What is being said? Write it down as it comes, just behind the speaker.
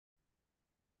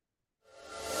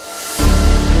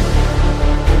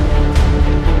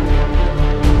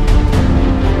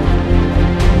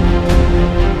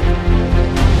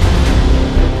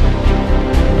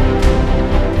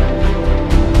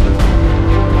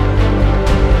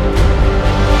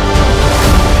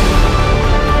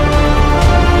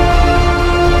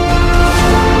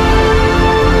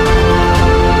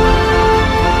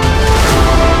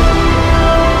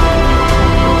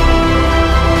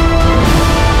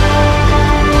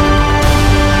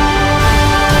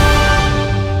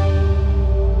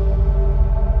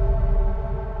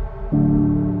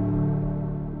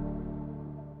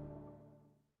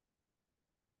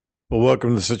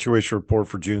welcome to the Situation Report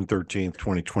for June 13th,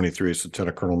 2023. It's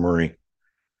Lieutenant Colonel Murray.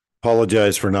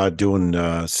 Apologize for not doing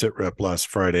sit rep last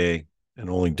Friday and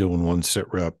only doing one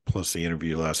sit rep plus the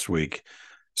interview last week.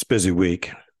 It's a busy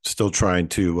week. Still trying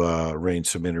to arrange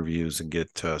some interviews and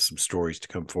get some stories to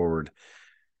come forward.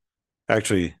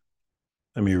 Actually,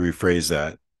 let me rephrase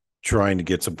that. Trying to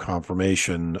get some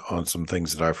confirmation on some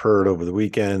things that I've heard over the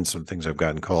weekend, some things I've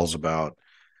gotten calls about,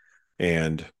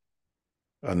 and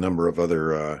a number of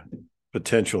other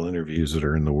potential interviews that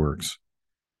are in the works.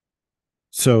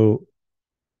 So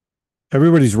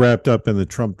everybody's wrapped up in the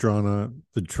Trump drama.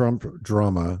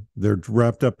 They're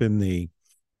wrapped up in the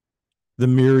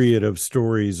myriad of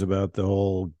stories about the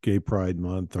whole Gay Pride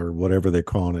Month or whatever they're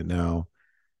calling it now.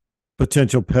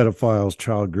 Potential pedophiles,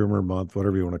 child groomer month,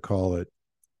 whatever you want to call it.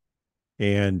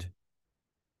 And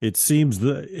it seems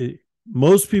that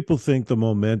most people think the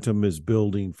momentum is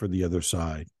building for the other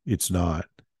side. It's not.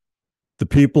 The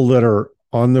people that are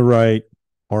on the right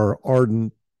are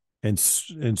ardent and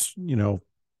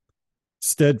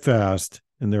steadfast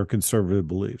in their conservative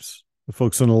beliefs. The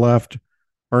folks on the left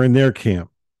are in their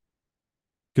camp.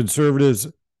 Conservatives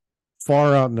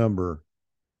far outnumber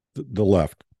the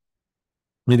left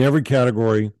in every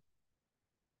category.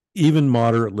 Even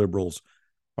moderate liberals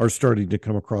are starting to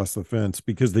come across the fence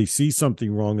because they see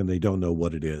something wrong and they don't know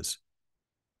what it is.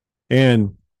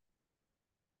 And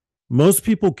most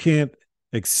people can't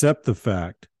accept the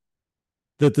fact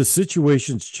that the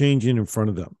situation's changing in front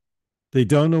of them. They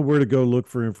don't know where to go look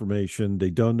for information. They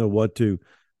don't know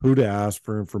who to ask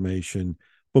for information.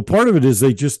 But part of it is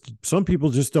some people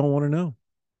just don't want to know.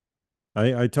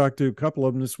 I talked to a couple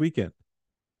of them this weekend,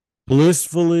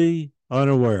 blissfully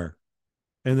unaware,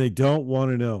 and they don't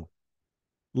want to know.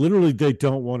 Literally, they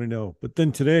don't want to know. But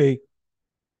then today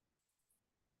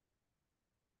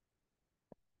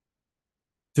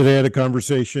I had a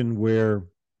conversation where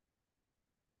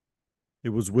it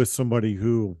was with somebody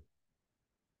who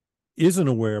isn't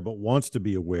aware but wants to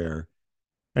be aware,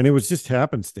 and it was just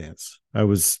happenstance. I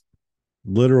was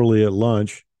literally at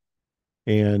lunch,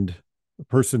 and the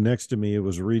person next to me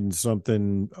was reading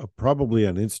something probably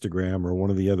on Instagram or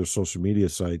one of the other social media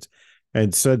sites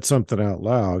and said something out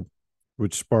loud,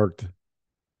 which sparked the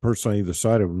person on either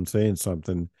side of them saying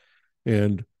something.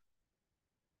 And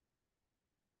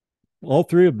all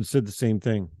three of them said the same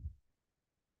thing.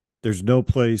 There's no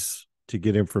place to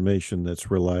get information that's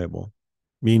reliable,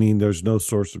 meaning there's no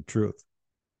source of truth.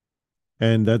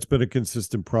 And that's been a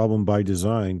consistent problem by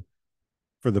design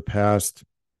for the past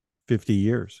 50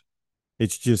 years.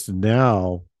 It's just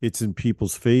now it's in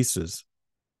people's faces,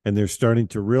 and they're starting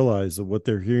to realize that what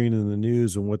they're hearing in the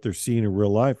news and what they're seeing in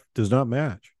real life does not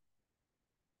match.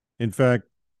 In fact,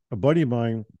 a buddy of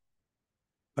mine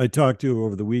I talked to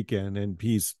over the weekend, and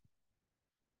he's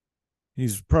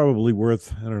probably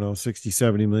worth, I don't know, 60,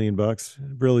 70 million bucks.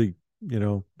 Really,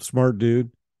 smart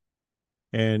dude.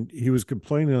 And he was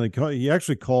complaining. He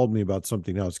actually called me about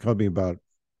something else. He called me about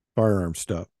firearm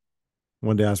stuff.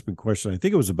 Wanted to ask me a question. I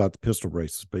think it was about the pistol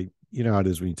braces, but you know how it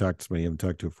is when you talk to somebody you haven't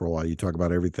talked to for a while. You talk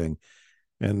about everything.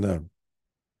 And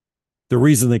the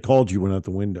reason they called you went out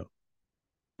the window.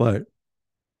 But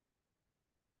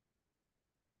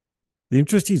the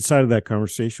interesting side of that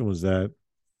conversation was that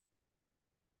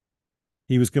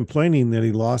he was complaining that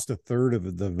he lost a third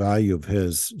of the value of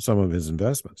some of his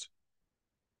investments.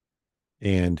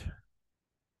 And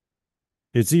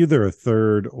it's either a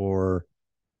third or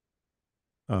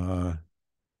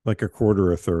like a quarter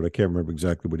or a third. I can't remember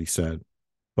exactly what he said,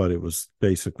 but it was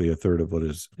basically a third of what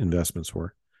his investments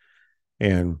were.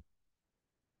 And,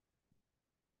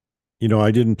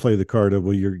 I didn't play the card of,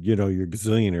 well, you're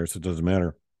gazillionaire, so it doesn't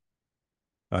matter.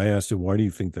 I asked him, why do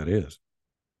you think that is?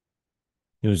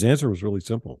 And his answer was really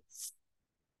simple.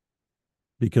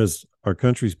 Because our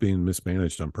country's being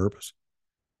mismanaged on purpose.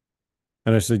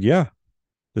 And I said, yeah.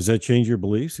 Does that change your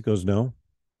beliefs? He goes, no.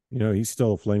 He's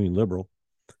still a flaming liberal.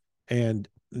 And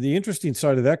the interesting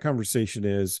side of that conversation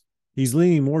is he's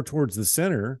leaning more towards the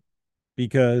center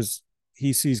because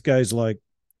he sees guys like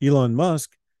Elon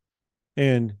Musk,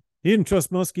 and he didn't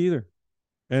trust Musk either.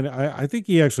 And I think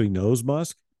he actually knows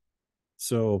Musk.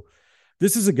 So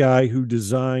this is a guy who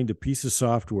designed a piece of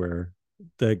software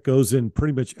that goes in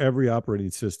pretty much every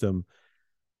operating system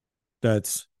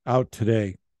that's out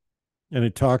today. And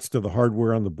it talks to the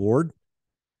hardware on the board.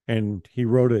 And he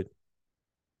wrote it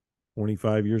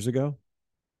 25 years ago.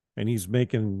 And he's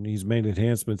made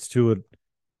enhancements to it.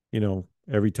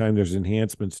 Every time there's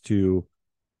enhancements to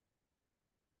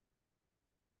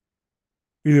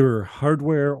either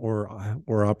hardware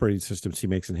or operating systems, he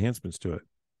makes enhancements to it.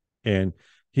 And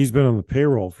he's been on the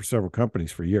payroll for several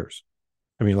companies for years.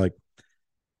 I mean,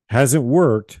 hasn't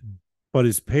worked, but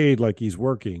is paid like he's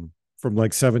working from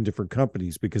like 7 different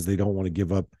companies because they don't want to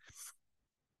give up.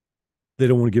 They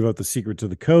don't want to give up the secret to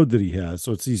the code that he has.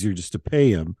 So it's easier just to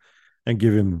pay him and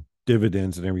give him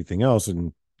dividends and everything else.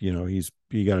 And,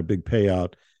 he got a big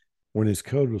payout when his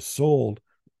code was sold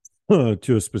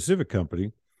to a specific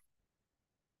company.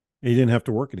 He didn't have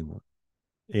to work anymore.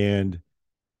 And,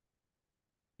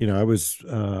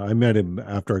 I met him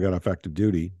after I got off active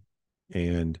duty,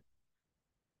 and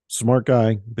smart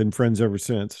guy, been friends ever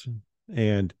since.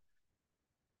 And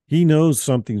he knows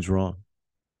something's wrong.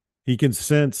 He can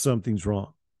sense something's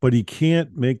wrong, but he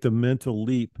can't make the mental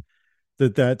leap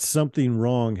that something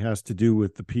wrong has to do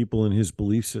with the people in his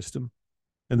belief system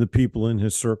and the people in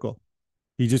his circle.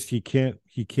 He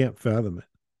can't fathom it.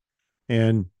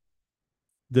 And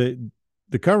the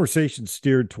conversation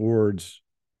steered towards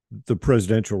the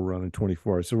presidential run in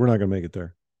 24. I said, we're not going to make it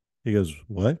there. He goes,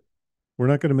 what? We're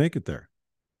not going to make it there.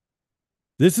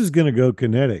 This is going to go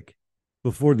kinetic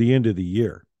before the end of the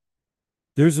year.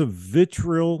 There's a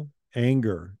vitriol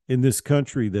anger in this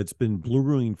country that's been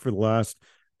brewing for the last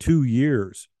 2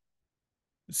 years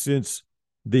since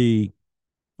the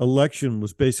election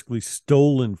was basically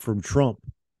stolen from Trump.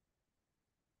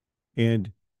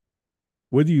 And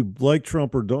whether you like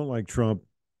Trump or don't like Trump,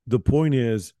 the point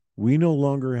is we no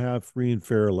longer have free and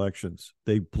fair elections.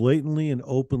 They blatantly and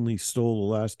openly stole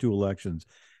the last 2 elections.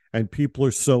 And people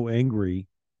are so angry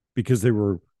because they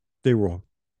were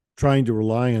trying to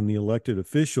rely on the elected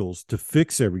officials to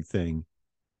fix everything.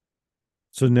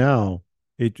 So now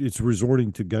it's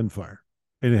resorting to gunfire.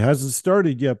 And it hasn't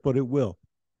started yet, but it will.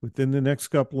 Within the next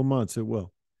couple of months, it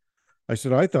will. I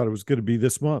said, I thought it was going to be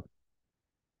this month.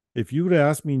 If you would have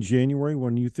asked me in January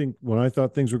when I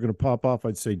thought things were going to pop off,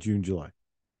 I'd say June, July.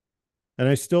 And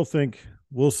I still think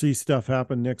we'll see stuff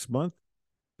happen next month,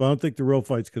 but I don't think the real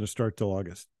fight's going to start till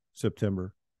August,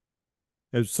 September.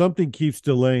 If something keeps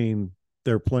delaying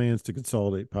their plans to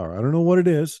consolidate power, I don't know what it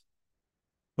is,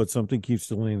 but something keeps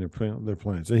delaying their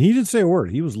plans. And he didn't say a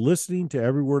word. He was listening to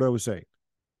every word I was saying.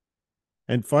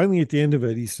 And finally, at the end of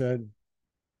it, he said,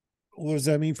 what does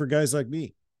that mean for guys like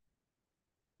me?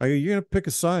 I go, you're going to pick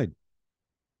a side.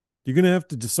 You're going to have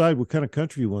to decide what kind of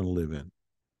country you want to live in.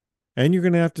 And you're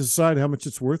going to have to decide how much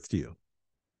it's worth to you.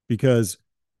 Because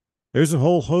there's a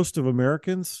whole host of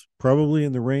Americans, probably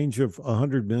in the range of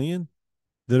 100 million,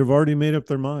 that have already made up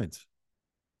their minds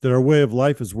that our way of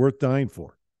life is worth dying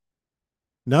for.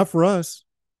 Not for us,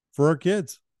 for our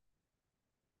kids.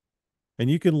 And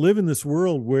you can live in this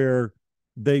world where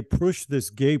they push this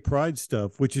gay pride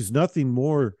stuff, which is nothing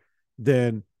more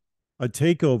than a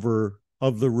takeover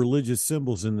of the religious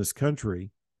symbols in this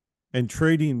country and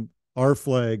trading our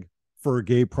flag for a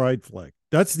gay pride flag.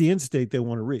 That's the end state they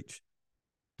want to reach.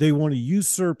 They want to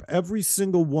usurp every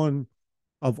single one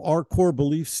of our core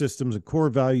belief systems and core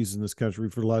values in this country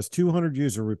for the last 200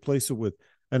 years and replace it with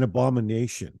an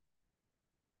abomination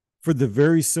for the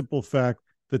very simple fact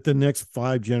that the next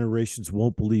 5 generations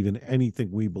won't believe in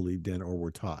anything we believed in or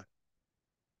were taught.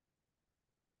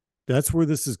 That's where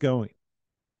this is going.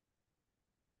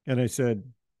 And I said,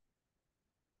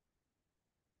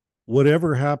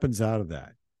 whatever happens out of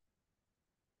that,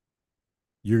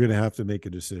 you're going to have to make a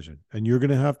decision. And you're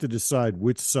going to have to decide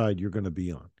which side you're going to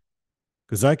be on.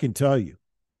 Because I can tell you,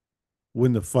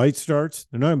 when the fight starts,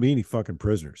 there's not going to be any fucking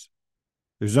prisoners.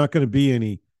 There's not going to be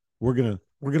any, we're going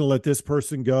to let this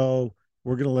person go.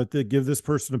 We're going to give this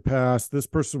person a pass. This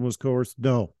person was coerced.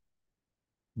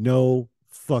 No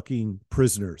fucking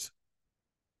prisoners.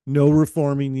 No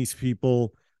reforming these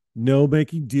people. No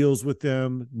making deals with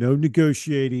them. No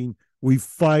negotiating. We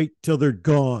fight till they're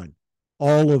gone.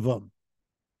 All of them.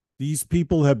 These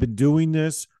people have been doing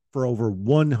this for over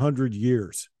 100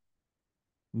 years.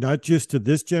 Not just to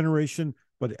this generation,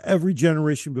 but every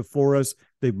generation before us.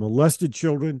 They've molested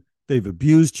children. They've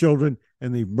abused children,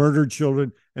 and they've murdered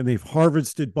children, and they've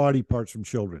harvested body parts from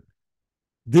children.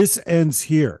 This ends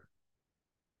here.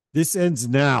 This ends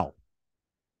now.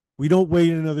 We don't wait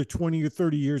another 20 or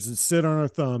 30 years and sit on our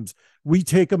thumbs. We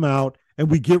take them out and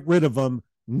we get rid of them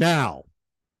now.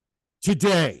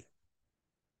 Today.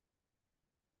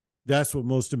 That's what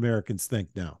most Americans think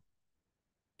now.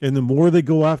 And the more they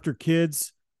go after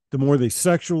kids, the more they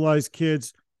sexualize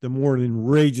kids, the more it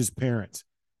enrages parents.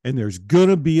 And there's going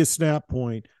to be a snap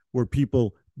point where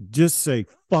people just say,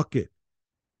 fuck it.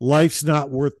 Life's not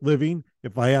worth living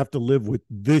if I have to live with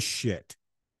this shit.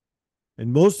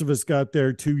 And most of us got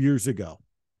there 2 years ago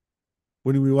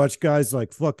when we watched guys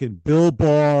like fucking Bill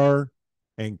Barr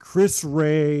and Chris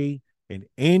Wray and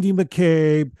Andy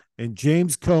McCabe and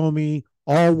James Comey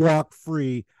all walk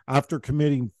free after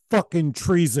committing fucking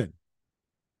treason.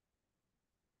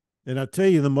 And I'll tell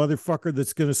you, the motherfucker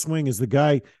that's going to swing is the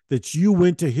guy that you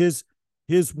went to his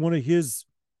one of his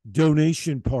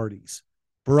donation parties,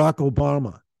 Barack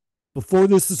Obama. Before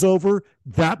this is over,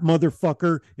 that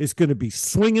motherfucker is going to be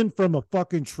swinging from a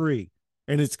fucking tree,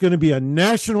 and it's going to be on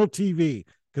national TV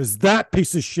because that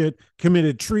piece of shit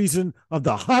committed treason of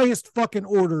the highest fucking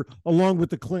order along with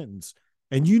the Clintons.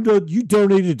 And you know, you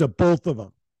donated to both of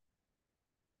them.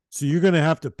 So you're going to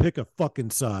have to pick a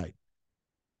fucking side.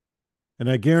 And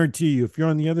I guarantee you, if you're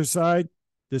on the other side,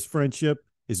 this friendship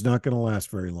is not going to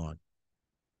last very long.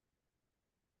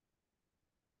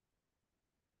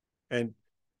 And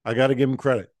I got to give him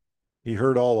credit. He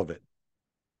heard all of it.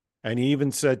 And he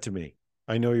even said to me,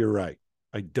 I know you're right.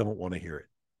 I don't want to hear it.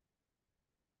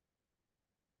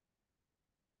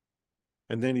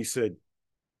 And then he said,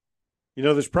 you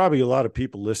know, there's probably a lot of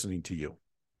people listening to you.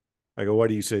 I go, why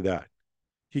do you say that?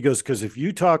 He goes, because if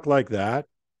you talk like that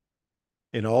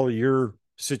in all of your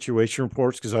situation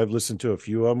reports, because I've listened to a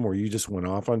few of them where you just went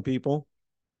off on people.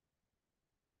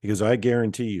 He goes, I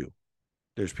guarantee you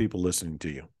there's people listening to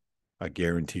you. I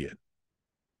guarantee it.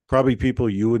 Probably people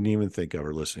you wouldn't even think of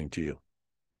are listening to you.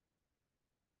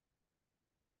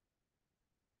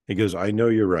 He goes, I know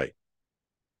you're right.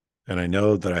 And I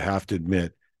know that I have to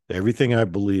admit that everything I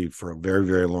believed for a very,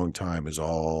 very long time is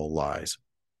all lies.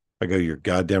 I go, you're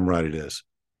goddamn right it is.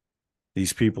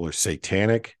 These people are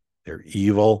satanic, they're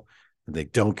evil, and they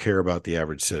don't care about the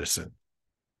average citizen.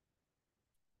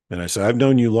 And I said, I've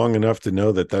known you long enough to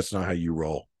know that that's not how you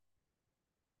roll.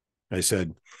 I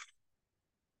said,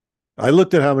 I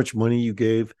looked at how much money you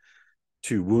gave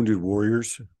to Wounded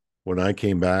Warriors when I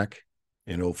came back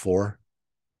in 2004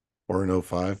 or in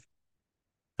 2005,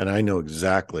 and I know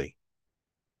exactly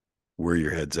where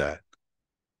your head's at.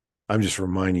 I'm just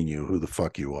reminding you who the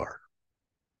fuck you are.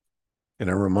 And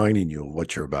I'm reminding you of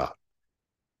what you're about.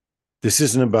 This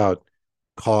isn't about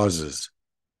causes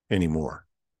anymore.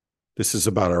 This is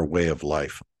about our way of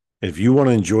life. If you want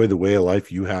to enjoy the way of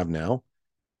life you have now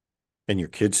and your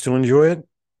kids to enjoy it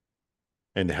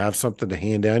and to have something to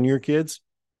hand down to your kids,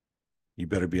 you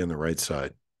better be on the right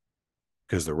side,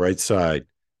 because the right side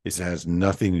has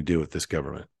nothing to do with this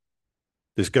government.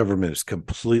 This government is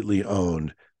completely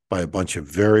owned by a bunch of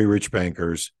very rich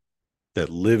bankers that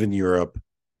live in Europe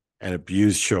and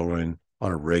abuse children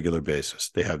on a regular basis.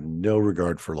 They have no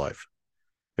regard for life.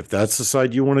 If that's the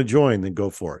side you want to join, then go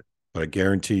for it. But I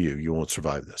guarantee you, you won't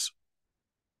survive this,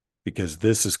 because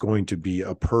this is going to be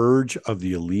a purge of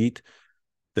the elite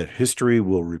that history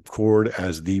will record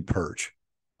as the purge.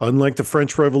 Unlike the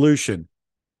French Revolution,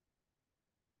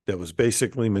 that was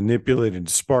basically manipulated and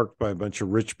sparked by a bunch of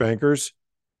rich bankers,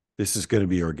 this is going to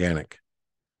be organic.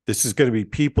 This is going to be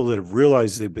people that have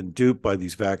realized they've been duped by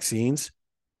these vaccines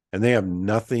and they have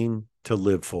nothing to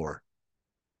live for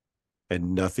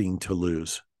and nothing to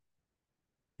lose.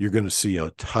 You're going to see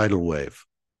a tidal wave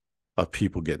of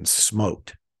people getting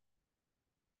smoked.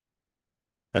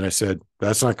 And I said,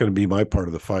 that's not going to be my part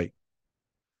of the fight.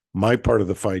 My part of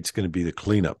the fight is going to be the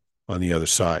cleanup on the other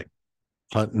side.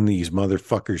 Hunting these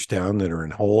motherfuckers down that are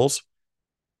in holes.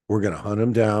 We're going to hunt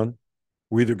them down.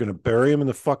 We're either going to bury them in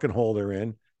the fucking hole they're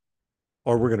in,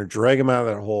 or we're going to drag them out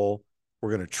of that hole. We're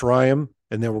going to try them,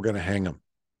 and then we're going to hang them.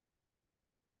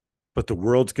 But the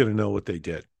world's going to know what they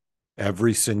did.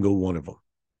 Every single one of them.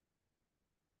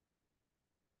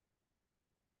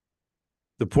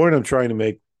 The point I'm trying to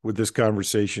make with this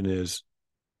conversation is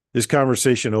this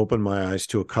conversation opened my eyes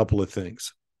to a couple of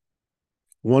things.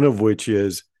 One of which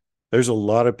is there's a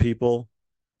lot of people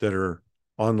that are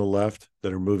on the left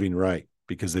that are moving right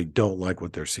because they don't like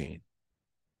what they're seeing.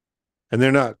 And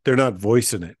they're not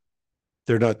voicing it.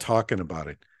 They're not talking about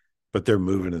it, but they're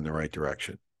moving in the right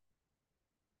direction.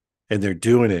 And they're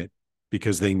doing it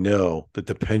because they know that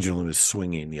the pendulum is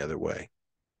swinging the other way.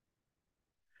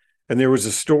 And there was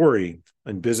a story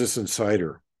in Business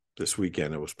Insider this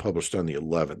weekend. It was published on the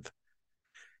 11th.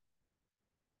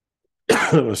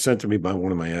 It was sent to me by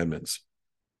one of my admins.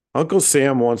 Uncle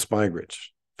Sam wants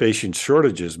migrants. Facing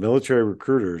shortages, military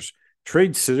recruiters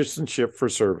trade citizenship for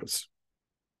service.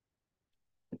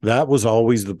 That was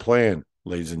always the plan,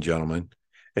 ladies and gentlemen.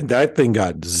 And that thing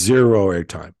got zero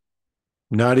airtime.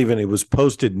 Not even, it was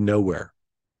posted nowhere.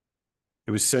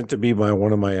 It was sent to me by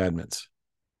one of my admins.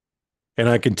 And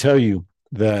I can tell you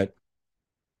that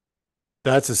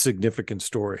that's a significant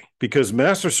story, because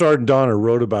Master Sergeant Donner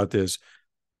wrote about this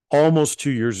almost 2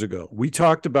 years ago. We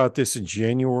talked about this in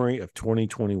January of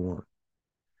 2021.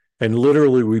 And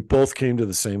literally, we both came to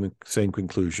the same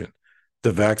conclusion.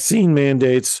 The vaccine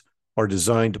mandates are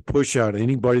designed to push out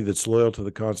anybody that's loyal to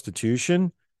the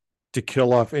Constitution, to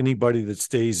kill off anybody that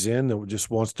stays in that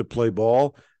just wants to play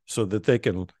ball, so that they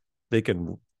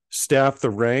can staff the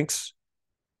ranks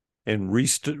and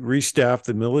restaff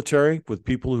the military with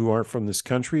people who aren't from this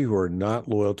country, who are not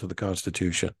loyal to the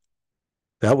Constitution.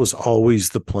 That was always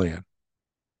the plan.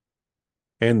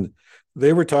 And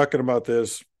they were talking about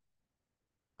this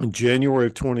in January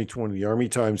of 2020. The Army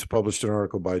Times published an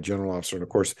article by a general officer. And of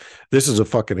course, this is a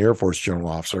fucking Air Force general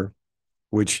officer,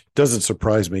 which doesn't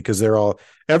surprise me because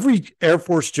every Air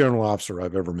Force general officer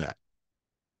I've ever met.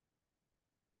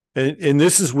 And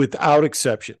this is without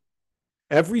exception.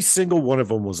 Every single one of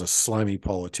them was a slimy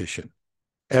politician.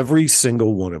 Every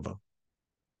single one of them.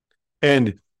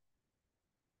 And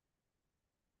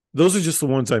those are just the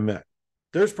ones I met.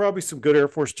 There's probably some good Air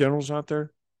Force generals out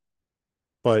there,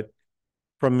 but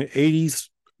from the 80s,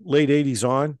 late 80s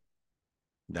on,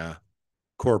 nah,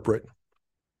 corporate.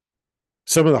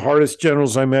 Some of the hardest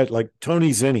generals I met, like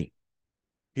Tony Zinni.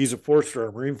 He's a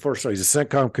four-star, Marine four-star. He's a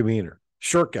CENTCOM commander.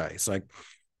 Short guy. He's like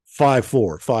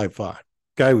 5'4", 5'5".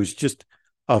 Guy was just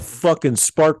a fucking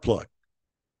spark plug.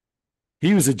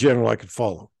 He was a general I could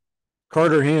follow.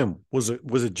 Carter Ham was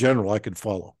a general I could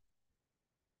follow.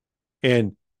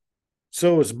 And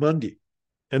so was Mundy.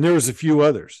 And there was a few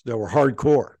others that were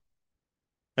hardcore.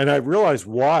 And I realized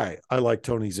why I like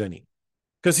Tony Zinni.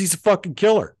 Because he's a fucking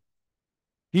killer.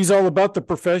 He's all about the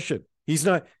profession. He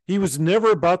was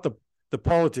never about the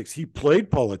politics. He played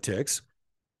politics,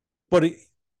 but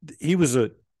he was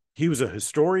a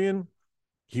historian.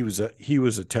 He was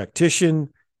a tactician,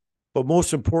 but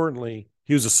most importantly,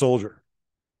 he was a soldier.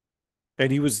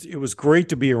 And it was great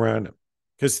to be around him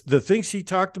because the things he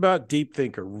talked about, deep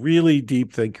thinker, really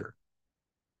deep thinker.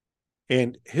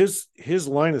 And his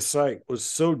line of sight was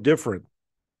so different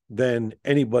than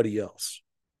anybody else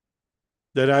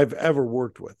that I've ever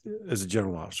worked with as a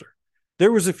general officer.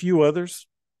 There was a few others.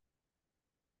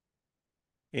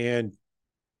 And,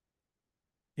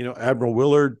 Admiral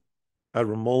Willard,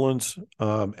 Admiral Mullins,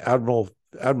 Admiral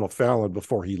Fallon,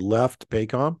 before he left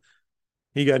PACOM,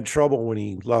 he got in trouble when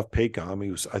he left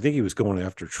PACOM. I think he was going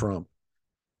after Trump.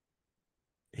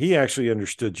 He actually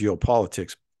understood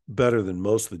geopolitics better than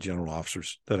most of the general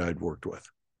officers that I'd worked with.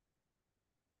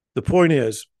 The point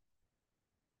is,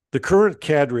 the current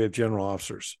cadre of general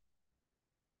officers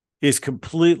is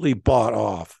completely bought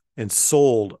off and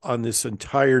sold on this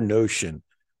entire notion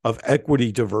of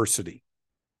equity, diversity.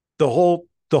 The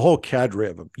whole cadre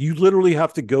of them. You literally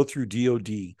have to go through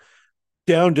DOD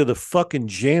down to the fucking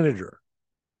janitor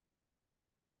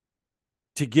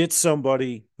to get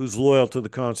somebody who's loyal to the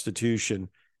Constitution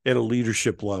at a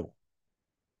leadership level.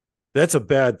 That's a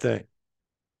bad thing.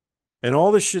 And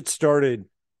all this shit started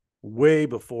way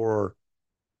before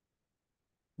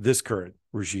this current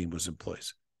regime was in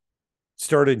place. It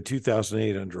started in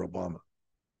 2008 under Obama.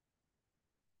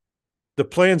 The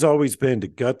plan's always been to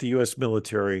gut the U.S.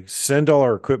 military, send all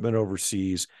our equipment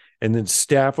overseas, and then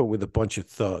staff it with a bunch of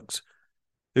thugs.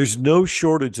 There's no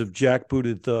shortage of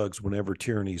jackbooted thugs whenever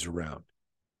tyranny's around.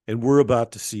 And we're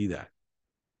about to see that.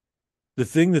 The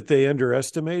thing that they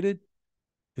underestimated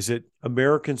is that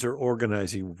Americans are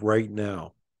organizing right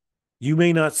now. You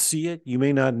may not see it. You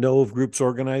may not know of groups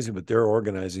organizing, but they're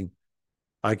organizing.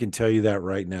 I can tell you that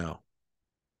right now.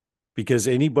 Because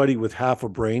anybody with half a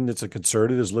brain that's a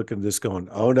conservative is looking at this going,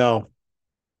 oh no,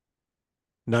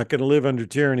 not going to live under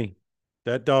tyranny.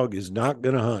 That dog is not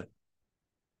going to hunt.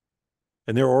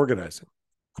 And they're organizing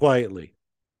quietly.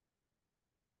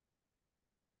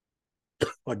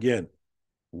 Again,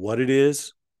 what it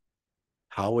is,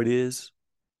 how it is,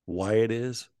 why it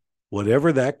is,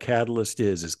 whatever that catalyst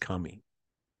is coming.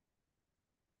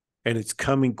 And it's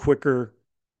coming quicker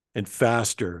and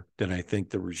faster than I think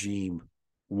the regime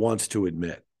wants to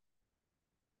admit.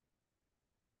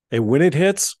 And when it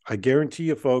hits, I guarantee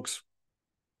you, folks,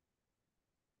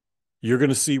 you're going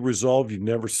to see resolve you've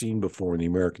never seen before in the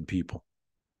American people.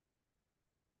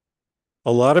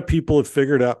 A lot of people have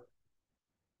figured out,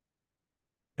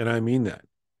 and I mean that,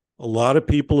 a lot of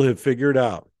people have figured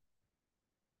out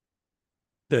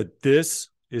that this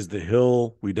is the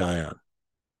hill we die on.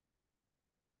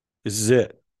 This is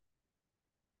it.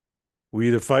 We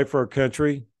either fight for our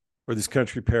country or this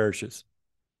country perishes.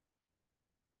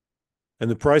 And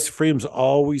the price of freedom's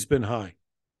always been high.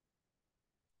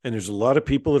 And there's a lot of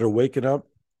people that are waking up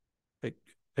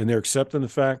and they're accepting the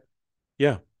fact,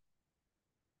 yeah,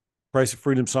 price of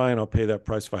freedom's high and I'll pay that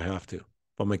price if I have to.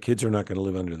 But my kids are not going to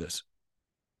live under this.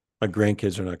 My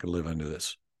grandkids are not going to live under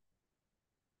this.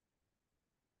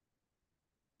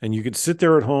 And you can sit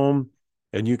there at home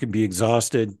and you can be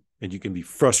exhausted and you can be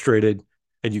frustrated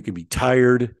and you can be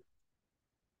tired.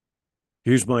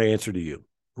 Here's my answer to you.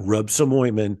 Rub some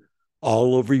ointment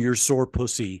all over your sore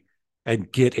pussy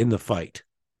and get in the fight.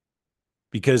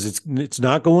 Because it's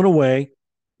not going away.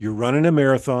 You're running a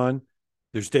marathon.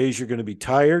 There's days you're going to be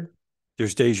tired.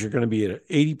 There's days you're going to be at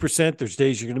 80%. There's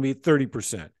days you're going to be at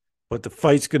 30%. But the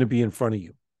fight's going to be in front of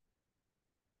you.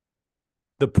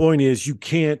 The point is, you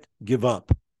can't give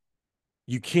up.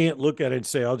 You can't look at it and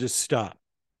say, I'll just stop.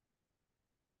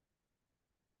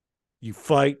 You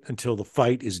fight until the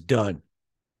fight is done.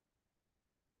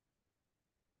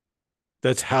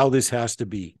 That's how this has to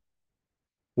be.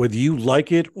 Whether you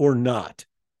like it or not,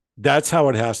 that's how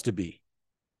it has to be.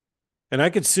 And I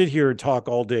could sit here and talk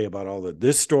all day about all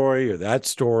this story or that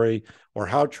story, or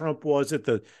how Trump was at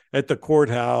the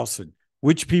courthouse, and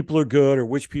which people are good or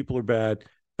which people are bad.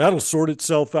 That'll sort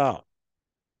itself out.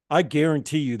 I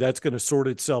guarantee you that's going to sort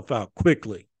itself out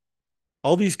quickly.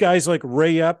 All these guys like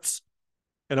Ray Epps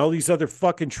and all these other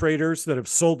fucking traitors that have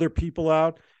sold their people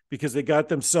out because they got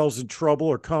themselves in trouble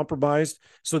or compromised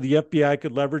so the FBI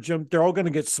could leverage them, they're all going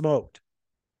to get smoked.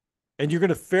 And you're going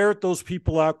to ferret those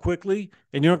people out quickly,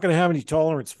 and you're not going to have any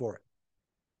tolerance for it.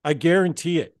 I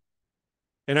guarantee it.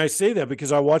 And I say that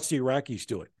because I watched the Iraqis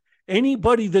do it.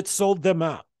 Anybody that sold them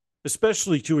out,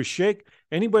 especially to a sheikh,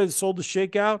 anybody that sold the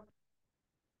sheikh out,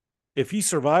 if he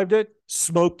survived it,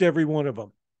 smoked every one of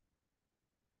them.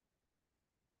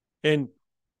 And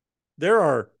there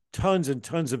are tons and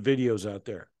tons of videos out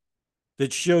there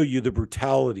that show you the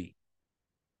brutality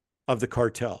of the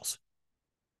cartels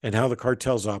and how the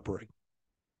cartels operate.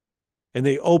 And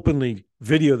they openly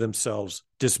video themselves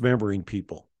dismembering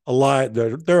people alive.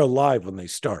 They're alive when they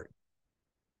start.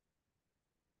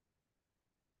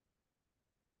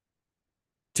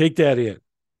 Take that in.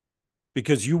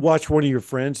 Because you watch one of your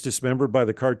friends dismembered by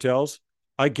the cartels,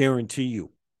 I guarantee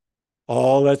you,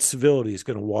 all that civility is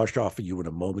going to wash off of you in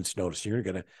a moment's notice. You're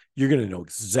going to know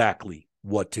exactly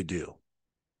what to do.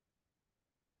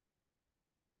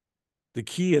 The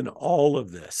key in all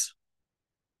of this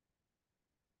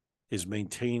is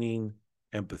maintaining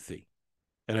empathy.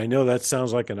 And I know that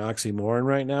sounds like an oxymoron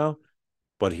right now,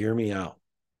 but hear me out.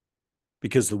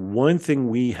 Because the one thing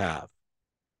we have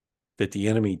that the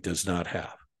enemy does not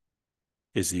have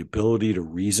is the ability to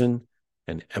reason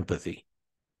and empathy.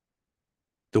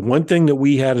 The one thing that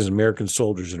we had as American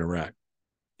soldiers in Iraq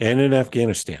and in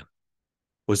Afghanistan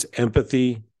was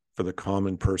empathy for the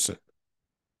common person,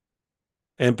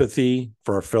 empathy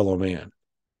for our fellow man.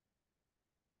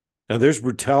 Now, there's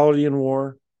brutality in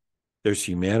war, there's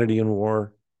humanity in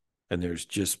war, and there's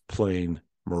just plain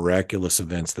miraculous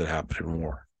events that happen in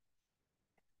war.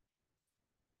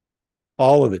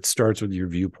 All of it starts with your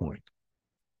viewpoint.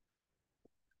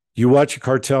 You watch a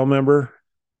cartel member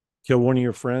kill one of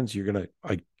your friends,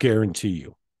 I guarantee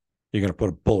you're going to put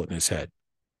a bullet in his head.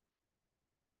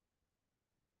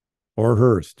 Or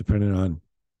hers, depending on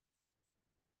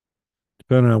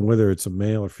whether it's a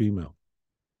male or female.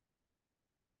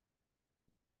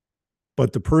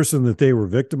 But the person that they were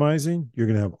victimizing, you're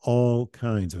going to have all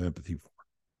kinds of empathy for.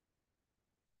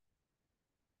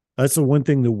 That's the one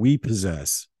thing that we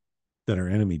possess that our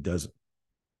enemy doesn't.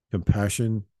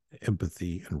 Compassion,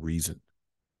 empathy, and reason.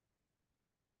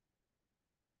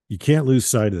 You can't lose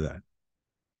sight of that.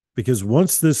 Because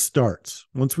once this starts,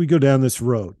 once we go down this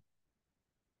road,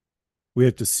 we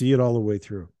have to see it all the way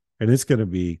through. And it's going to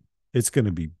be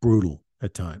brutal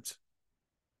at times.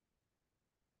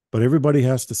 But everybody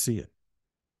has to see it.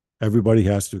 Everybody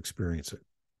has to experience it.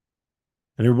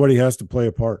 And everybody has to play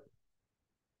a part.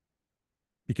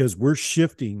 Because we're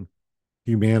shifting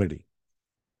humanity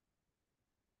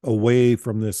away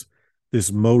from this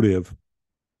motive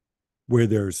where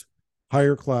there's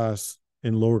higher class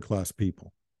and lower class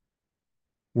people.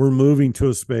 We're moving to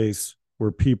a space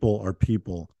where people are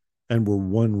people and we're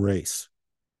one race.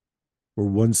 We're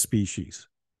one species.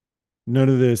 None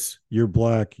of this, you're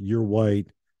black, you're white,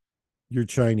 you're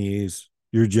Chinese,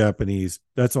 you're Japanese.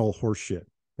 That's all horseshit.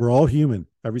 We're all human,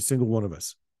 every single one of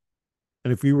us.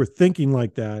 And if we were thinking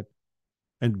like that,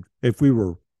 and if we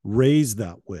were raised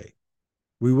that way,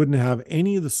 we wouldn't have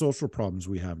any of the social problems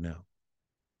we have now.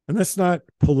 And that's not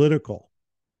political.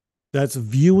 That's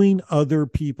viewing other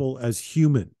people as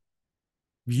human,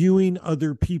 viewing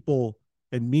other people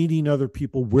and meeting other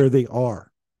people where they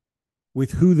are,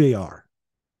 with who they are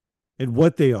and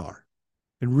what they are,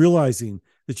 and realizing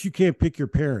that you can't pick your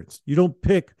parents. You don't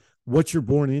pick what you're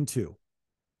born into.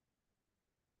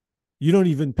 You don't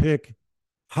even pick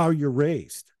how you're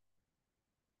raised.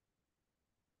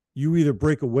 You either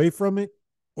break away from it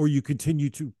or you continue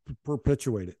to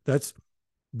perpetuate it.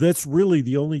 That's really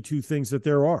the only two things that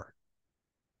there are.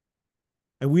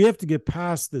 And we have to get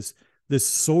past this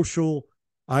social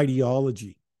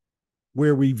ideology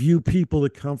where we view people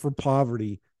that come from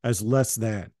poverty as less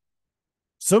than.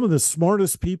 Some of the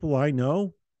smartest people I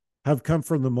know have come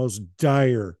from the most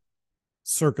dire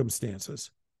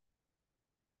circumstances.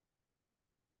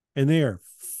 And they are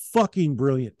fucking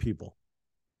brilliant people.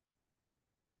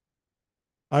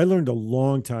 I learned a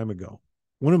long time ago.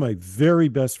 One of my very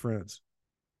best friends,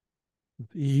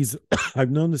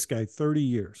 I've known this guy 30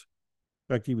 years.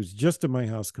 In fact, he was just at my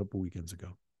house a couple weekends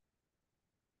ago.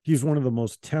 He's one of the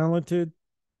most talented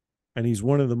and he's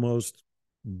one of the most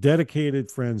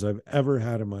dedicated friends I've ever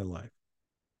had in my life.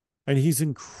 And he's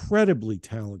incredibly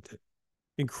talented,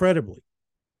 incredibly.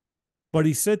 But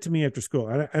he said to me after school,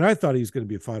 and I thought he was going to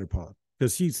be a fighter pilot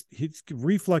because his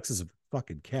reflexes of a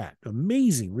fucking cat,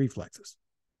 amazing reflexes.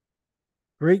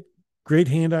 Great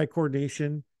hand-eye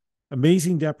coordination,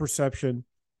 amazing depth perception,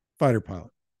 fighter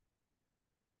pilot.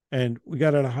 And we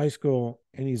got out of high school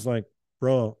and he's like,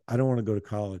 bro, I don't want to go to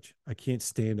college. I can't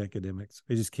stand academics.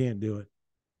 I just can't do it.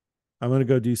 I'm going to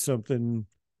go do something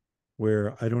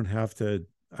where I don't have to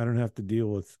deal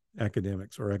with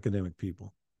academics or academic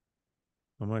people.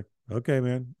 I'm like, okay,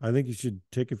 man, I think you should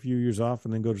take a few years off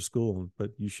and then go to school,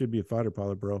 but you should be a fighter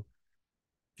pilot, bro.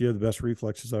 You have the best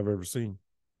reflexes I've ever seen.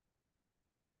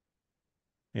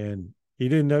 And he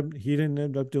didn't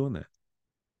end up doing that.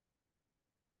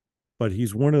 But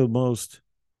he's one of the most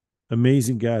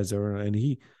amazing guys ever.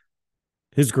 And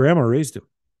his grandma raised him.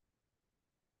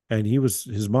 And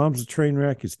his mom's a train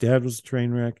wreck, his dad was a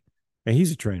train wreck, and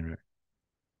he's a train wreck.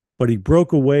 But he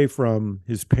broke away from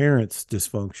his parents'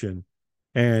 dysfunction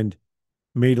and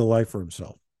made a life for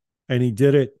himself. And he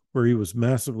did it where he was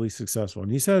massively successful.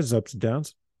 And he's had his ups and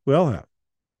downs. We all have.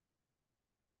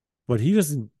 But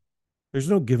there's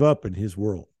no give up in his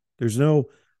world. There's no,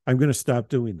 I'm going to stop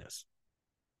doing this.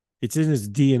 It's in his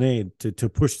DNA to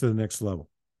push to the next level.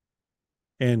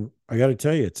 And I got to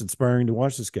tell you, it's inspiring to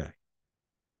watch this guy.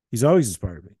 He's always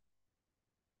inspired me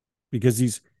because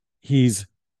he's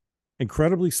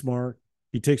incredibly smart.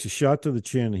 He takes a shot to the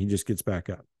chin and he just gets back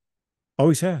up.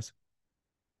 Always has.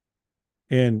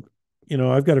 And,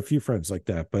 I've got a few friends like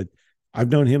that, but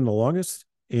I've known him the longest,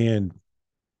 and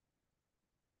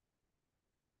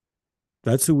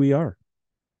that's who we are.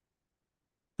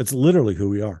 That's literally who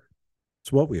we are.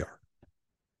 It's what we are.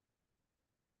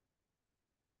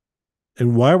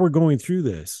 And while we're going through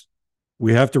this,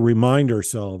 we have to remind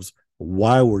ourselves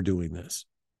why we're doing this.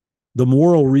 The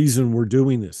moral reason we're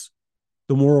doing this,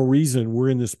 the moral reason we're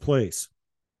in this place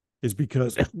is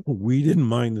because we didn't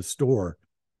mind the store.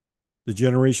 The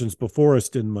generations before us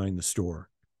didn't mind the store.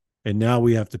 And now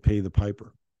we have to pay the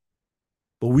piper.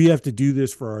 But we have to do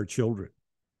this for our children.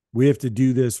 We have to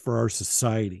do this for our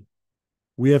society.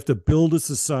 We have to build a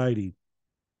society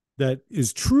that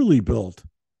is truly built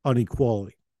on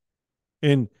equality.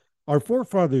 And our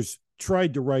forefathers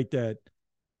tried to write that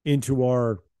into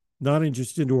not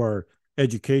just into our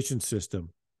education system,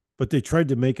 but they tried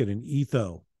to make it an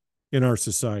ethos in our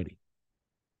society.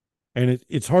 And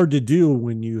it's hard to do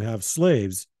when you have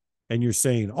slaves and you're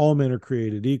saying all men are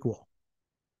created equal.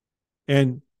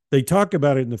 And they talk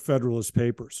about it in the Federalist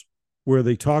Papers, where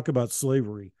they talk about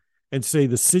slavery and say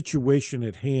the situation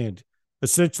at hand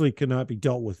essentially cannot be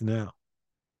dealt with now.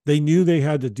 They knew they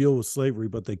had to deal with slavery,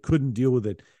 but they couldn't deal with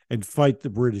it and fight the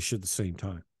British at the same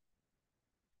time.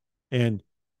 And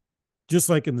just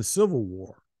like in the Civil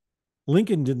War,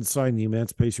 Lincoln didn't sign the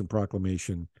Emancipation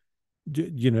Proclamation,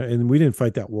 and we didn't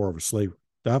fight that war over slavery.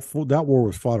 That war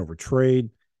was fought over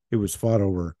trade. It was fought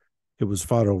over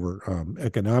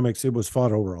economics. It was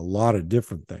fought over a lot of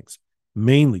different things,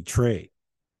 mainly trade.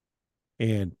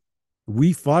 And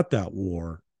we fought that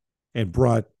war and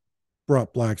brought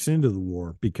blacks into the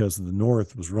war because the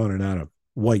North was running out of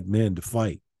white men to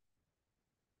fight.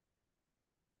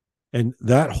 And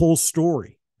that whole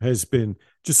story has been,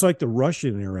 just like the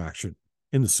Russian interaction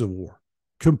in the Civil War,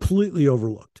 completely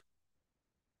overlooked,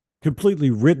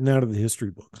 completely written out of the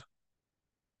history books.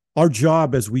 Our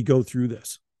job as we go through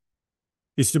this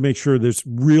is to make sure there's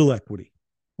real equity,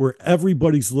 where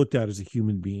everybody's looked at as a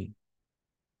human being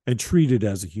and treated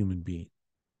as a human being.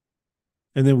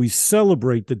 And then we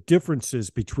celebrate the differences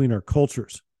between our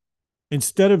cultures.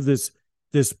 Instead of this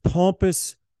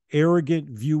pompous, arrogant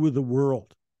view of the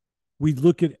world, we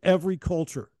look at every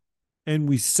culture and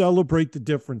we celebrate the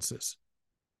differences.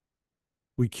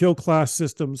 We kill class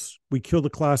systems. We kill the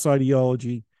class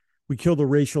ideology. We kill the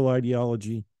racial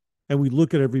ideology. And we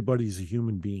look at everybody as a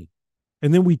human being.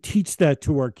 And then we teach that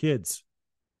to our kids.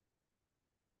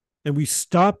 And we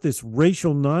stop this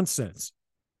racial nonsense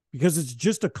because it's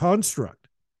just a construct.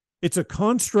 It's a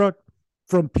construct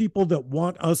from people that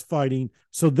want us fighting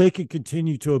so they can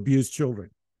continue to abuse children.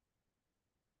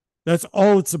 That's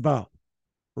all it's about.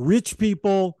 Rich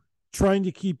people trying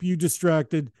to keep you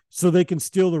distracted so they can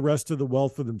steal the rest of the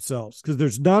wealth for themselves because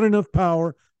there's not enough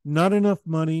power not enough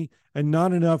money, and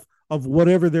not enough of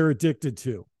whatever they're addicted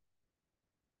to.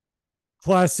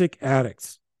 Classic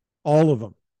addicts, all of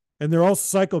them. And they're all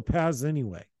psychopaths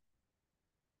anyway.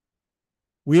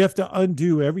 We have to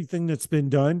undo everything that's been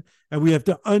done, and we have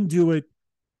to undo it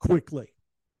quickly.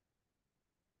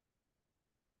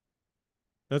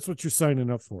 That's what you're signing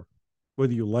up for,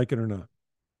 whether you like it or not.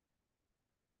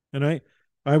 And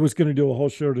I was going to do a whole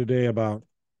show today about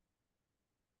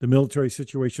the military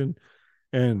situation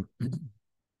and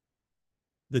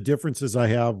the differences I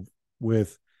have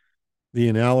with the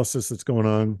analysis that's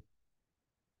going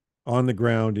on the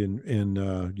ground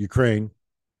in Ukraine.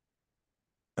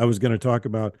 I was going to talk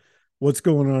about what's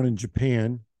going on in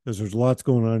Japan, because there's lots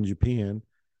going on in Japan,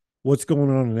 what's going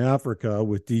on in Africa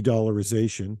with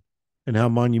de-dollarization, and how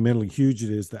monumentally huge it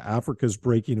is that Africa's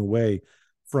breaking away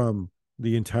from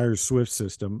the entire SWIFT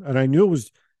system. And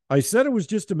I said it was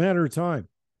just a matter of time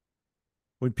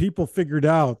when people figured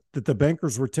out that the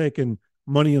bankers were taking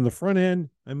money in the front end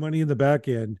and money in the back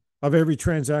end of every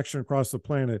transaction across the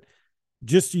planet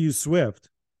just to use SWIFT.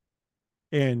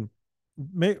 And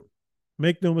make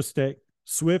no mistake,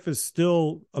 SWIFT is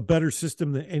still a better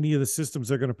system than any of the systems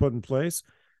they're going to put in place.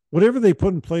 Whatever they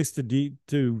put in place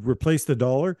to replace the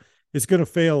dollar, it's going to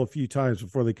fail a few times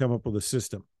before they come up with a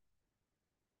system,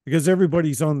 because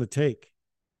everybody's on the take.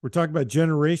 We're talking about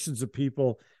generations of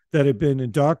people that have been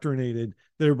indoctrinated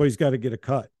that everybody's got to get a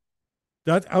cut.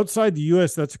 That's outside the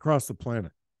U.S., that's across the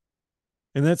planet.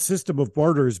 And that system of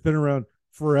barter has been around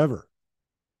forever.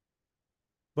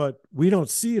 But we don't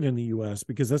see it in the U.S.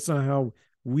 because that's not how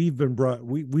we've been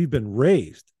we've been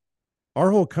raised.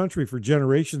 Our whole country for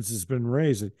generations has been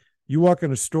raised. You walk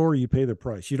in a store, you pay the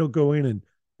price. You don't go in and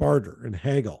barter and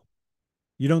haggle.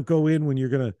 You don't go in when you're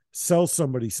going to sell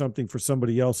somebody something for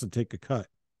somebody else and take a cut.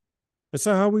 That's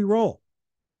not how we roll.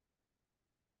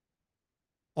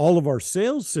 All of our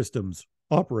sales systems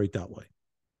operate that way.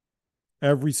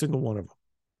 Every single one of them.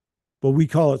 But we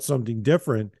call it something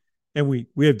different, and we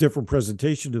have different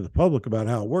presentation to the public about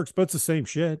how it works, but it's the same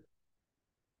shit.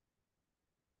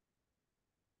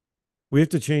 We have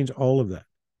to change all of that.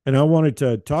 And I wanted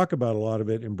to talk about a lot of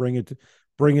it and bring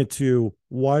it to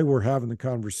why we're having the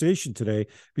conversation today,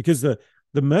 because the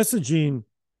messaging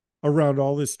around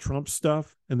all this Trump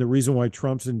stuff and the reason why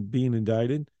Trump's being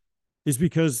indicted is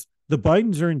because the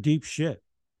Bidens are in deep shit.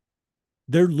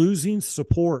 They're losing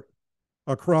support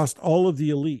across all of the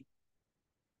elite.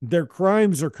 Their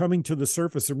crimes are coming to the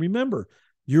surface. And remember,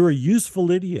 you're a useful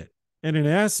idiot and an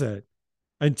asset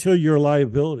until you're a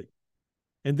liability.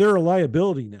 And they're a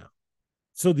liability now.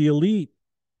 So the elite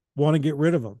want to get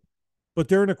rid of them. But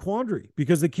they're in a quandary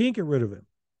because they can't get rid of him,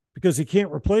 because they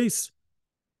can't replace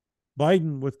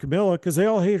Biden with Camilla, because they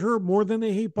all hate her more than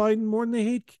they hate Biden, more than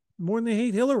they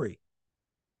hate Hillary.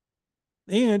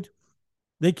 And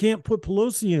they can't put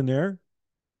Pelosi in there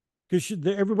because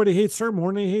everybody hates her more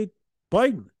than they hate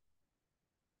Biden.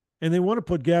 And they want to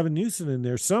put Gavin Newsom in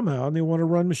there somehow, and they want to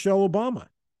run Michelle Obama.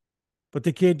 But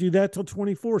they can't do that till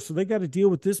 24. So they got to deal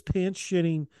with this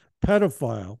pants-shitting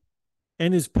pedophile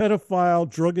and his pedophile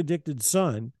drug-addicted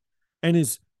son and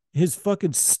his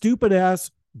fucking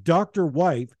stupid-ass doctor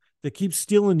wife that keeps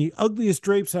stealing the ugliest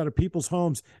drapes out of people's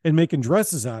homes and making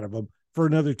dresses out of them for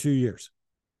another 2 years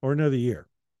or another year.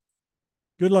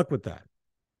 Good luck with that.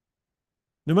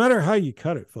 No matter how you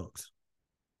cut it, folks,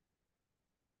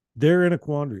 they're in a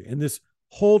quandary. And this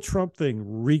whole Trump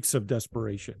thing reeks of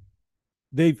desperation.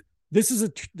 By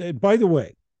the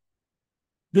way,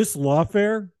 this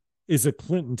lawfare is a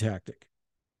Clinton tactic.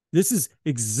 This is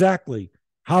exactly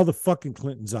how the fucking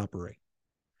Clintons operate.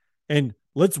 And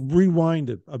let's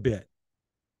rewind a bit.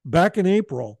 Back in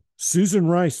April, Susan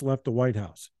Rice left the White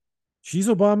House. She's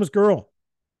Obama's girl.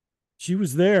 She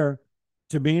was there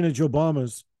to manage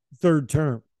Obama's third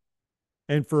term.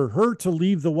 And for her to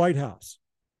leave the White House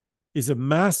is a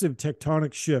massive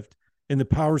tectonic shift in the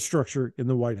power structure in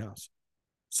the White House.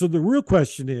 So the real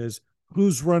question is,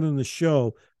 who's running the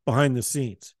show behind the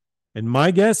scenes? And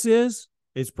my guess is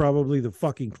it's probably the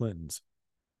fucking Clintons.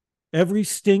 Every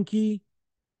stinky,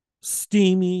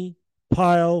 steamy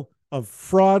pile of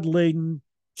fraud-laden,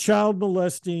 child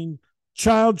molesting,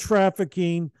 child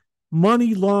trafficking,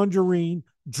 money laundering,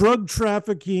 drug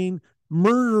trafficking,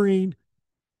 murdering,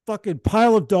 fucking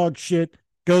pile of dog shit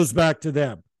goes back to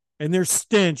them. And their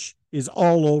stench is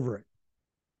all over it.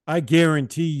 I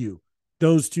guarantee you,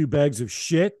 those two bags of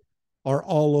shit are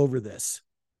all over this.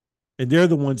 And they're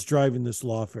the ones driving this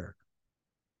lawfare.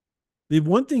 The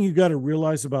one thing you got to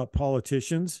realize about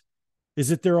politicians is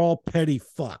that they're all petty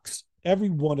fucks. Every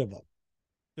one of them.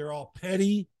 They're all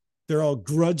petty, they're all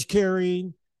grudge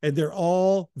carrying, and they're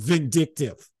all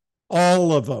vindictive.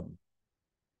 All of them.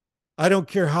 I don't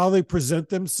care how they present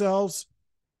themselves.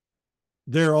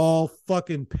 They're all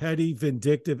fucking petty,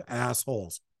 vindictive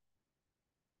assholes.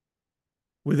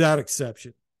 Without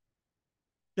exception.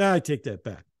 Yeah, I take that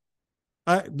back.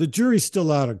 The jury's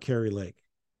still out on Kari Lake.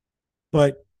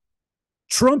 But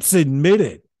Trump's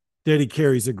admitted that he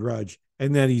carries a grudge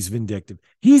and that he's vindictive.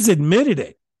 He's admitted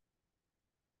it.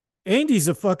 And he's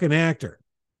a fucking actor.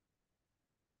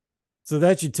 So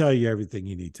that should tell you everything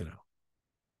you need to know.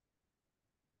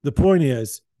 The point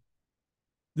is,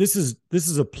 this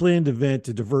is a planned event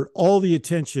to divert all the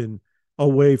attention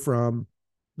away from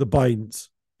the Bidens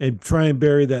and try and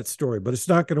bury that story, but it's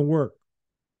not going to work.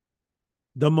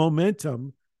 The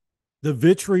momentum, the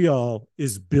vitriol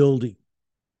is building.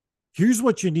 Here's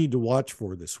what you need to watch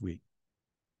for this week.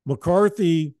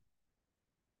 McCarthy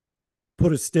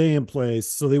put a stay in place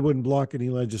so they wouldn't block any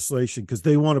legislation because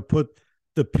they want to put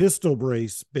the pistol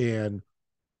brace ban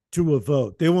to a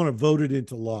vote. They want to vote it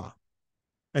into law.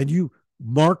 And you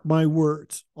mark my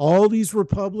words, all these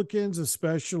Republicans,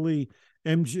 especially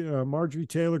Marjorie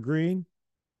Taylor Greene,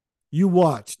 you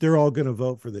watch, they're all going to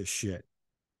vote for this shit.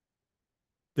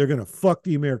 They're going to fuck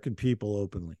the American people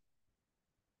openly.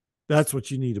 That's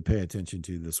what you need to pay attention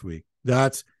to this week.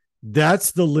 That's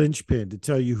the linchpin to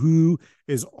tell you who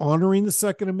is honoring the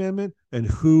Second Amendment and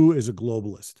who is a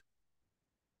globalist.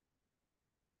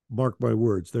 Mark my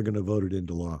words, they're going to vote it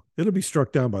into law. It'll be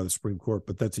struck down by the Supreme Court,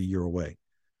 but that's a year away.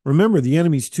 Remember, the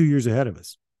enemy's 2 years ahead of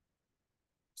us.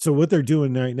 So what they're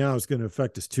doing right now is going to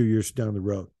affect us 2 years down the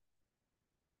road,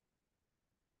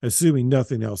 assuming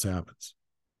nothing else happens.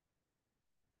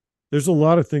 There's a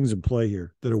lot of things in play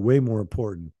here that are way more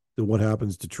important than what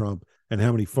happens to Trump and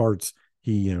how many farts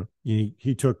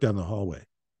he took down the hallway.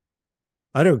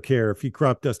 I don't care if he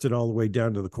crop dusted all the way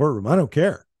down to the courtroom. I don't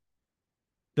care.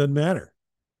 Doesn't matter.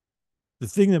 The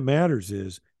thing that matters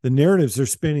is the narratives they're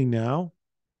spinning now.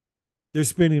 They're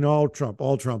spinning all Trump,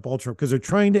 because they're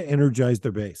trying to energize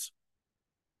their base.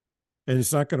 And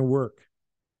it's not going to work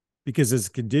because there's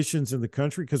conditions in the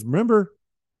country. Because remember,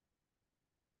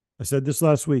 I said this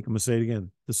last week, I'm going to say it again.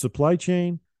 The supply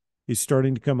chain is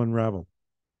starting to come unravel.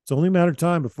 It's only a matter of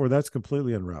time before that's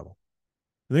completely unraveled.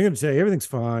 And they're going to say everything's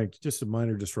fine, it's just a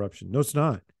minor disruption. No, it's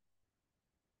not.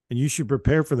 And you should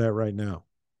prepare for that right now.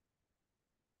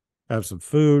 Have some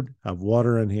food, have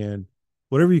water on hand,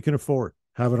 whatever you can afford,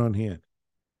 have it on hand.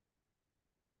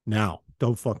 Now,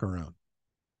 don't fuck around.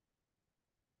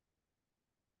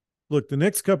 Look, the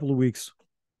next couple of weeks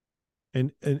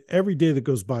and every day that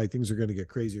goes by, things are going to get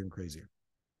crazier and crazier.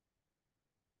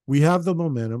 We have the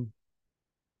momentum.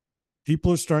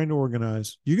 People are starting to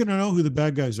organize. You're going to know who the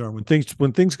bad guys are. When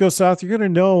things go south, you're going to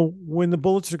know when the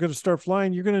bullets are going to start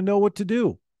flying. You're going to know what to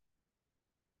do.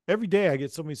 Every day I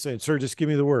get somebody saying, sir, just give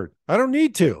me the word. I don't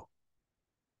need to.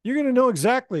 You're going to know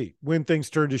exactly when things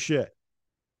turn to shit.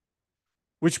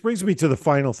 Which brings me to the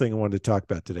final thing I wanted to talk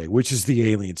about today, which is the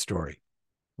alien story.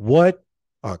 What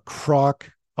a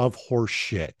crock of horse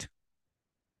shit.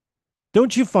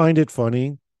 Don't you find it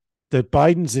funny that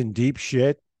Biden's in deep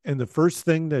shit and the first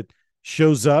thing that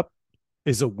shows up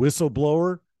is a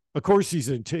whistleblower? Of course,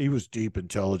 he was deep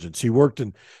intelligence. He worked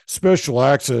in special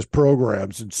access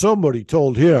programs, and somebody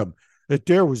told him that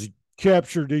there was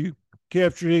captured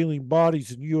alien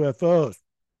bodies and UFOs.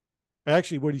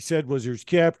 Actually, what he said was there's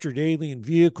captured alien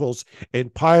vehicles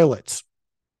and pilots.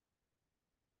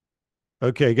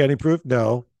 Okay, got any proof?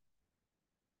 No.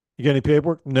 You got any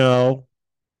paperwork? No.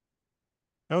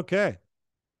 Okay.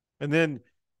 And then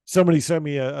somebody sent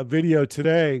me a video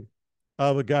today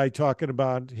of a guy talking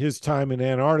about his time in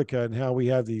Antarctica and how we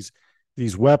have these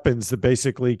weapons that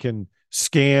basically can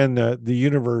scan the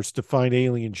universe to find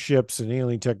alien ships and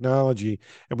alien technology.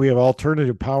 And we have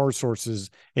alternative power sources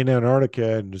in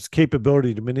Antarctica and this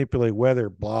capability to manipulate weather,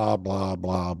 blah, blah,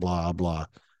 blah, blah, blah.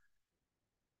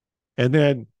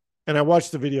 And I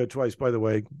watched the video twice, by the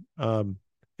way.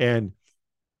 And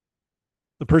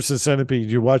the person sent it to me,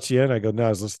 did you watch the end? I go, no, I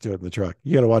was listening to it in the truck.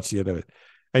 You got to watch the end of it.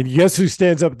 And guess who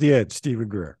stands up at the end? Stephen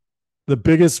Greer. The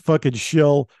biggest fucking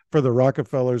shill for the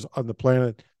Rockefellers on the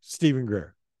planet, Stephen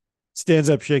Greer. Stands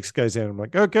up, shakes the guy's hand. I'm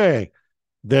like, okay,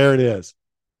 there it is.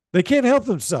 They can't help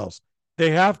themselves.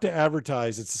 They have to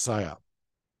advertise it's a psyop.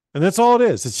 And that's all it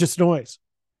is. It's just noise.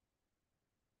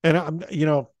 And I'm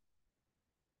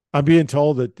being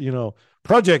told that,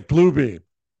 Project Bluebeam,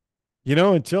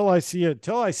 until I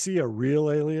see a real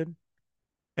alien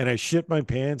and I shit my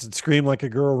pants and scream like a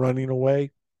girl running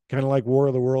away, kind of like War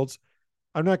of the Worlds,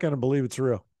 I'm not going to believe it's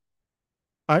real.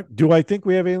 Do I think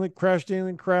we have crashed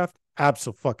alien craft?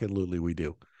 Absolutely we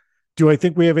do. Do I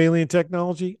think we have alien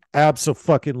technology?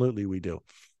 Absolutely we do.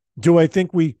 Do I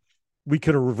think we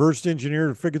could have reversed engineered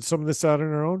and figured some of this out on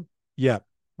our own? Yeah,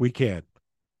 we can.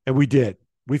 And we did.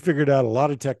 We figured out a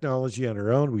lot of technology on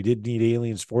our own. We didn't need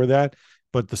aliens for that.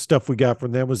 But the stuff we got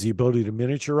from them was the ability to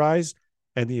miniaturize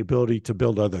and the ability to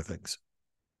build other things.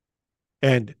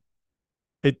 And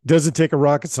it doesn't take a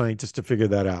rocket scientist to figure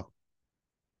that out.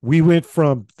 We went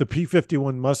from the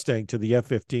P-51 Mustang to the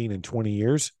F-15 in 20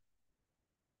 years.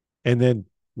 And then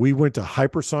we went to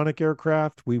hypersonic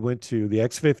aircraft. We went to the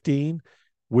X-15,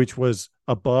 which was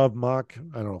above Mach,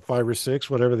 I don't know, 5 or 6,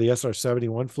 whatever the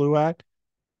SR-71 flew at.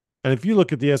 And if you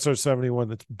look at the SR-71,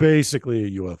 that's basically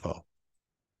a UFO.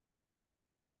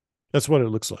 That's what it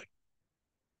looks like.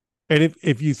 And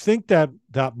if you think that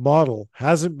that model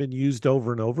hasn't been used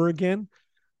over and over again,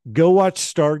 go watch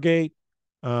Stargate,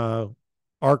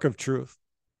 Ark of Truth,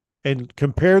 and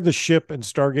compare the ship in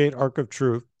Stargate, Ark of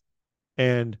Truth,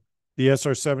 and the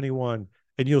SR-71,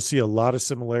 and you'll see a lot of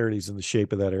similarities in the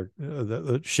shape of that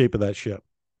the shape of that ship.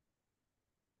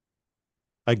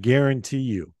 I guarantee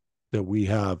you that we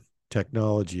have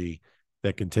technology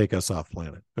that can take us off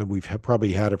planet, and we've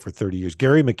probably had it for 30 years.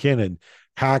 Gary McKinnon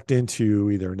hacked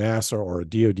into either NASA or a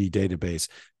DoD database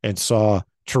and saw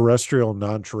terrestrial,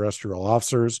 non-terrestrial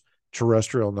officers,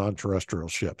 terrestrial, non-terrestrial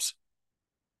ships.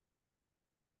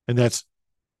 And that's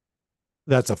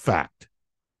a fact.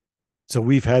 So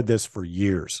we've had this for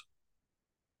years.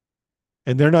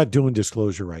 And they're not doing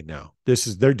disclosure right now.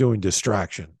 They're doing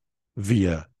distraction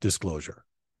via disclosure.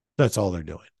 That's all they're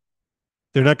doing.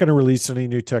 They're not going to release any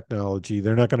new technology.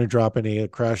 They're not going to drop any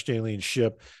crashed alien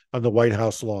ship on the White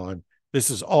House lawn. This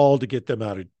is all to get them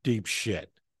out of deep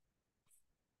shit.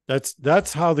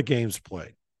 That's how the game's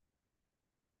played.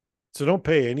 So don't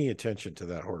pay any attention to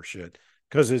that horse shit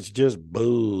because it's just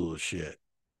bullshit.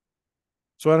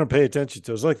 So I don't pay attention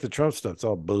to it. It's like the Trump stuff. It's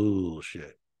all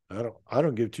bullshit. I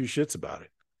don't give two shits about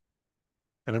it.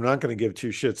 And I'm not going to give two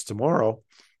shits tomorrow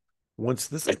once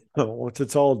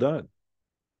it's all done.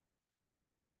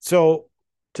 So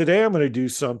today I'm going to do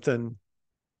something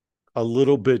a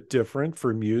little bit different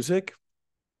for music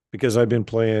because I've been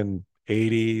playing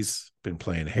 80s, been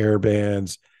playing hair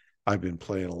bands. I've been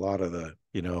playing a lot of the,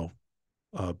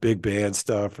 big band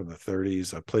stuff from the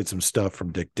 30s. I played some stuff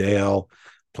from Dick Dale,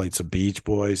 played some Beach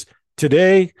Boys.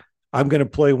 Today, I'm going to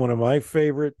play one of my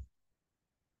favorite.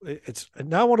 It's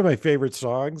not one of my favorite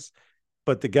songs,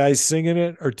 but the guys singing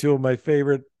it are two of my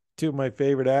favorite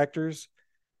actors.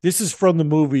 This is from the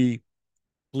movie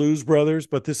Blues Brothers,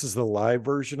 but this is the live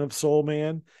version of Soul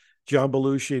Man. John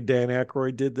Belushi and Dan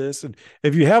Aykroyd did this. And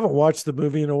if you haven't watched the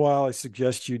movie in a while, I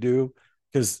suggest you do,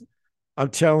 because I'm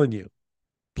telling you,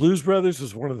 Blues Brothers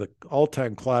was one of the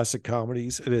all-time classic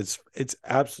comedies, and it's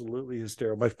absolutely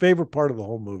hysterical. My favorite part of the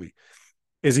whole movie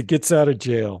is he gets out of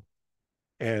jail,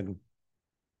 and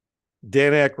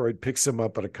Dan Aykroyd picks him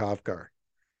up at a cop car,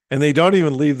 and they don't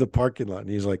even leave the parking lot. And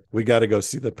he's like, "We got to go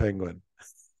see the penguin.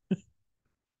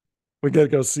 We got to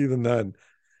go see the nun."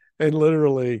 And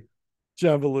literally,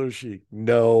 John Belushi,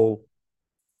 no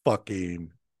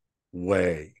fucking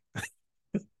way,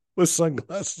 with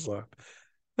sunglasses on.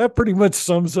 That pretty much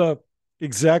sums up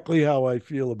exactly how I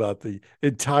feel about the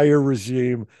entire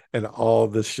regime and all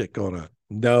this shit going on.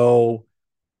 No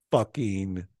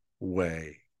fucking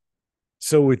way.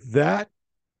 So with that,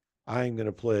 I'm going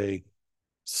to play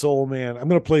Soul Man. I'm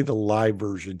going to play the live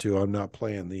version too. I'm not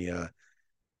playing the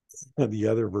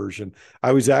other version.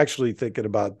 I was actually thinking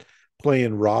about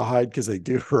playing Rawhide because they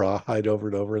do Rawhide over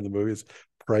and over in the movie. It's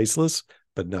priceless.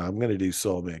 But no, I'm going to do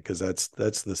Soul Man because that's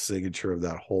the signature of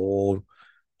that whole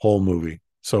movie.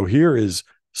 So here is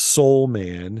Soul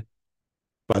Man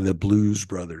by the Blues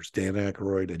Brothers, Dan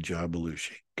Aykroyd and John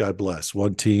Belushi. God bless.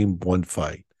 One team, one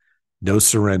fight. No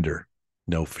surrender,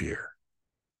 no fear.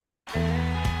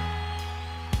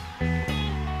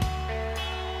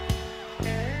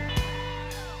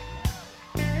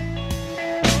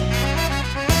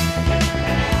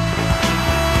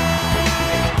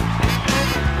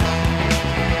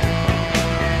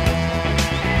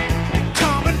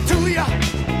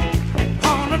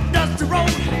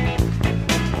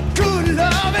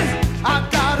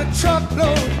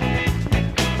 Truckload,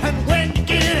 and when you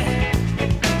get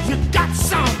it, you got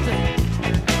something.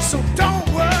 So don't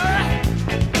worry,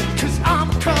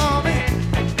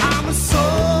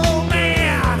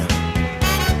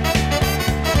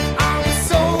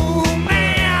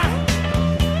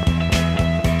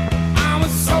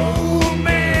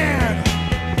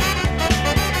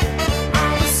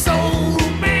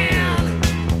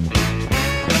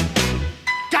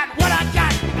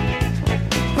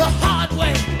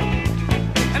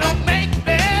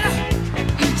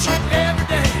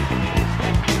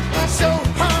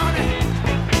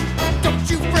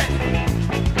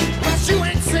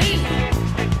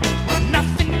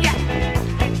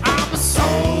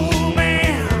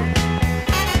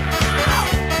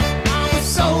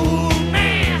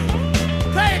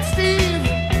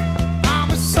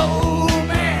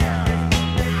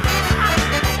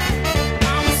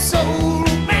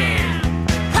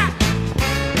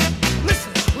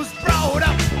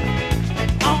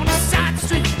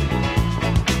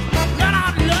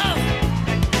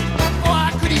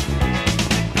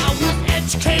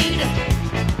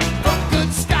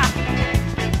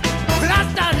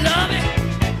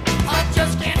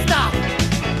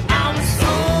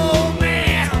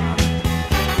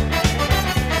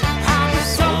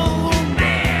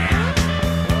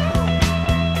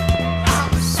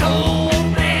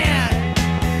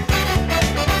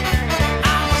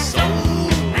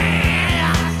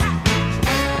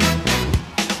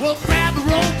 grab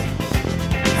the rope